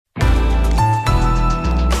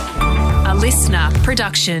listener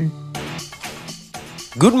production.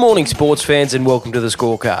 Good morning, sports fans, and welcome to The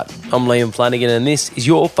Scorecard. I'm Liam Flanagan, and this is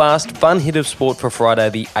your fast, fun hit of sport for Friday,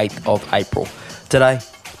 the 8th of April. Today,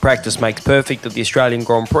 practice makes perfect at the Australian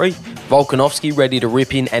Grand Prix, Volkanovski ready to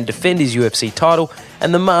rip in and defend his UFC title,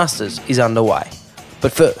 and the Masters is underway.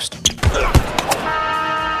 But first,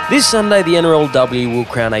 this Sunday, the NRLW will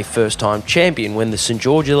crown a first-time champion when the St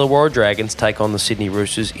George Illawarra Dragons take on the Sydney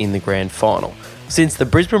Roosters in the grand final. Since the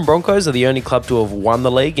Brisbane Broncos are the only club to have won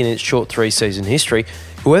the league in its short three-season history,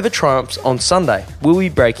 whoever triumphs on Sunday will be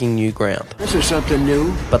breaking new ground. This is something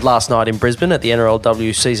new. But last night in Brisbane at the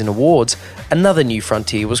NRLW Season Awards, another new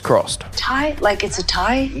frontier was crossed. Tie? Like it's a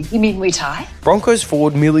tie? You mean we tie? Broncos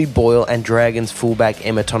forward Millie Boyle and Dragons fullback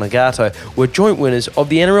Emma Tonegato were joint winners of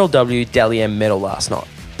the NRLW Dally M medal last night,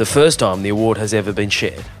 the first time the award has ever been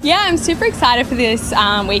shared. Yeah, I'm super excited for this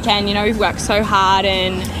weekend. You know, we've worked so hard,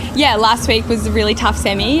 and yeah, last week was a really tough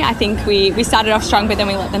semi. I think we started off strong, but then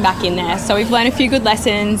we let them back in there. So we've learned a few good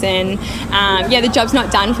lessons, and the job's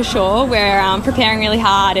not done for sure. We're preparing really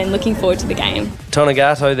hard and looking forward to the game.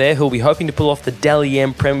 Tonegato there, who'll be hoping to pull off the Dally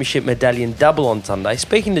M Premiership Medallion double on Sunday,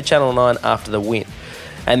 speaking to Channel 9 after the win.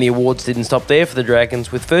 And the awards didn't stop there for the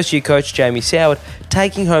Dragons, with first-year coach Jamie Soward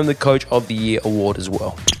taking home the Coach of the Year award as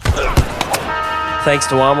well. Thanks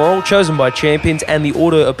to Armour All, chosen by champions and the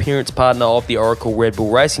auto appearance partner of the Oracle Red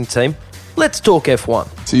Bull Racing Team, let's talk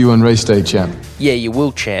F1. See you on race day, champ. Yeah, you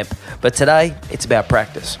will, champ. But today, it's about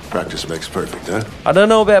practice. Practice makes perfect, huh? I don't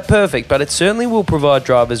know about perfect, but it certainly will provide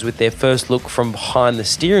drivers with their first look from behind the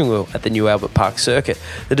steering wheel at the new Albert Park circuit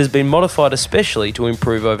that has been modified especially to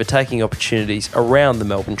improve overtaking opportunities around the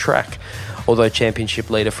Melbourne track. Although championship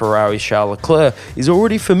leader Ferrari's Charles Leclerc is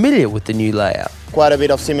already familiar with the new layout. Quite a bit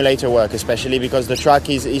of simulator work, especially because the track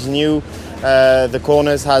is new, the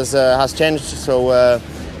corners has changed, so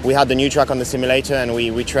we had the new track on the simulator and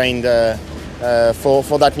we trained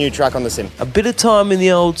for that new track on the sim. A bit of time in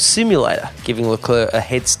the old simulator, giving Leclerc a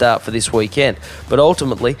head start for this weekend, but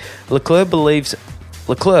ultimately Leclerc believes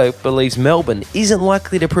Melbourne isn't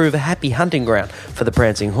likely to prove a happy hunting ground for the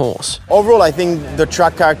prancing horse. Overall, I think the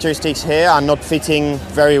track characteristics here are not fitting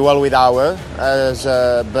very well with ours,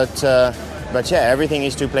 but yeah, everything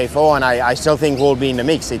is to play for, and I still think we'll be in the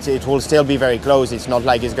mix. It will still be very close. It's not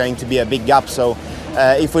like it's going to be a big gap, so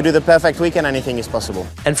if we do the perfect weekend, anything is possible.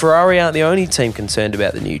 And Ferrari aren't the only team concerned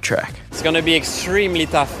about the new track. It's going to be extremely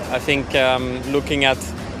tough, I think, looking at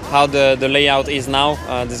how the layout is now.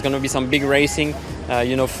 There's going to be some big racing,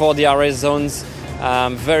 4 DRS zones,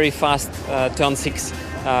 very fast turn 6,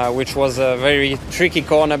 which was a very tricky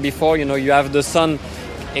corner before. You have the sun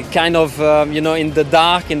kind of, in the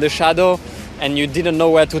dark, in the shadow, and you didn't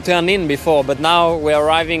know where to turn in before. But now we're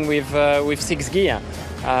arriving with 6 gear,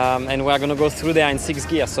 and we're going to go through there in 6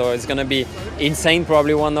 gear. So it's going to be insane,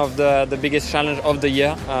 probably one of the biggest challenge of the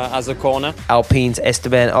year as a corner. Alpine's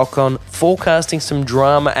Esteban Ocon forecasting some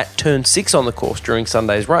drama at turn 6 on the course during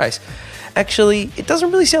Sunday's race. Actually, it doesn't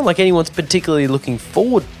really sound like anyone's particularly looking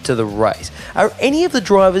forward to the race. Are any of the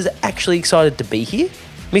drivers actually excited to be here?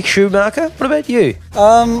 Mick Schumacher, what about you?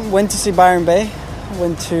 Went to see Byron Bay,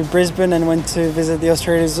 went to Brisbane and went to visit the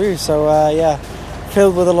Australia Zoo. So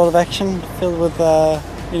filled with a lot of action, filled with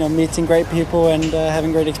meeting great people and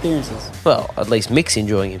having great experiences. Well, at least Mick's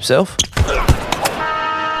enjoying himself.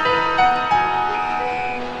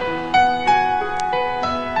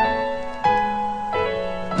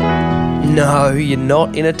 No, you're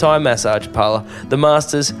not in a Thai massage parlour. The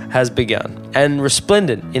Masters has begun. And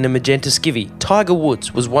resplendent in a magenta skivvy, Tiger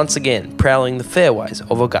Woods was once again prowling the fairways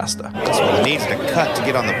of Augusta. This one needs to cut to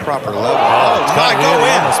get on the proper level. Oh, it's got to go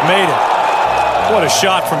in. Almost made it. What a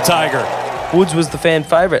shot from Tiger. Woods was the fan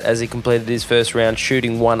favourite as he completed his first round,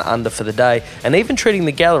 shooting 1 under for the day, and even treating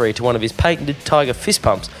the gallery to one of his patented Tiger fist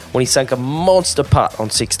pumps when he sank a monster putt on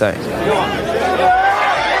 16.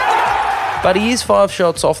 But he is 5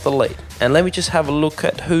 shots off the lead. And let me just have a look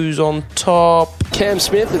at who's on top. Cam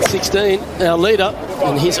Smith at 16, our leader,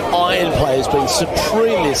 and his iron play has been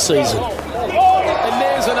supreme this season. And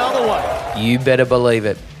there's another one. You better believe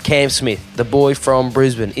it. Cam Smith, the boy from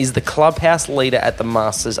Brisbane, is the clubhouse leader at the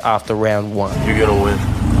Masters after round 1. You're going to win.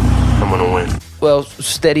 I'm going to win. Well,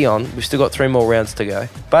 steady on. We've still got 3 more rounds to go.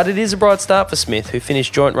 But it is a bright start for Smith, who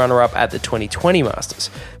finished joint runner-up at the 2020 Masters.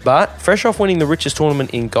 But fresh off winning the richest tournament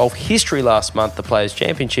in golf history last month, the Players'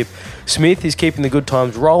 Championship, Smith is keeping the good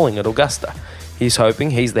times rolling at Augusta. He's hoping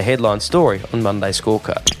he's the headline story on Monday's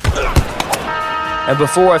scorecard. And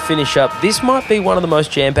before I finish up, this might be one of the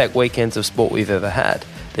most jam-packed weekends of sport we've ever had.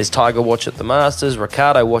 There's Tiger Watch at the Masters,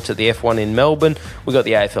 Ricardo Watch at the F1 in Melbourne. We've got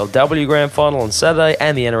the AFLW Grand Final on Saturday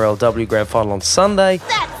and the NRLW Grand Final on Sunday.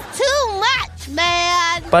 That's too much,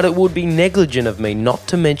 man! but it would be negligent of me not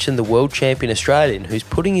to mention the world champion Australian who's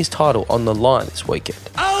putting his title on the line this weekend.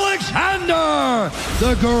 Alexander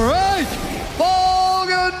the Great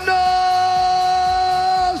Volkanovski!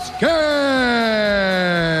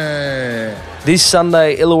 This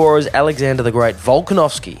Sunday, Illawarra's Alexander the Great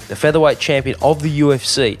Volkanovski, the featherweight champion of the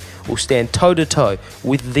UFC, will stand toe-to-toe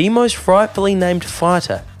with the most frightfully named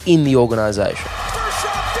fighter in the organisation.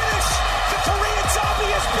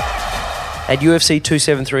 At UFC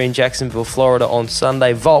 273 in Jacksonville, Florida on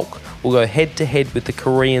Sunday, Volk will go head-to-head with the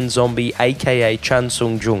Korean zombie aka Chan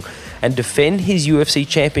Sung Jung and defend his UFC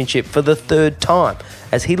championship for the third time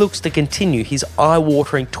as he looks to continue his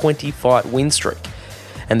eye-watering 20-fight win streak.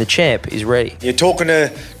 And the champ is ready. You're talking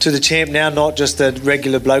to the champ now, not just a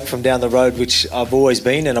regular bloke from down the road, which I've always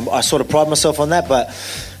been, and I sort of pride myself on that, but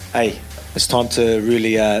hey, it's time to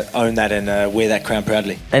really own that and wear that crown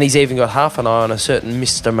proudly. And he's even got half an eye on a certain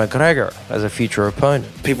Mr. McGregor as a future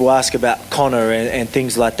opponent. People ask about Conor and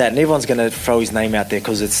things like that, and everyone's going to throw his name out there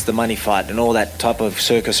because it's the money fight and all that type of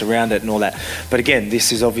circus around it and all that. But again,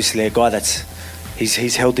 this is obviously a guy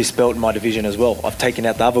he's held this belt in my division as well. I've taken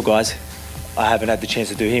out the other guys. I haven't had the chance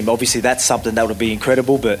to do him. Obviously, that's something that would be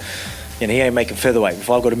incredible, but he ain't making featherweight. If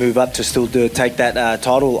I've got to move up to still take that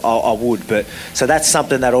title, I would. But so that's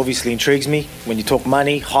something that obviously intrigues me. When you talk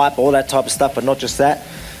money, hype, all that type of stuff, but not just that.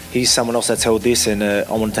 He's someone else that's held this, and I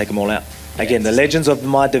want to take them all out. Again, the legends of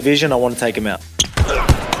my division, I want to take them out.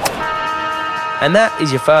 And that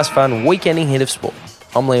is your fast, fun, weekending hit of sport.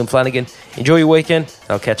 I'm Liam Flanagan. Enjoy your weekend,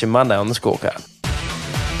 and I'll catch you Monday on the scorecard.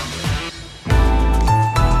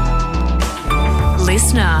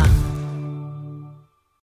 Listener.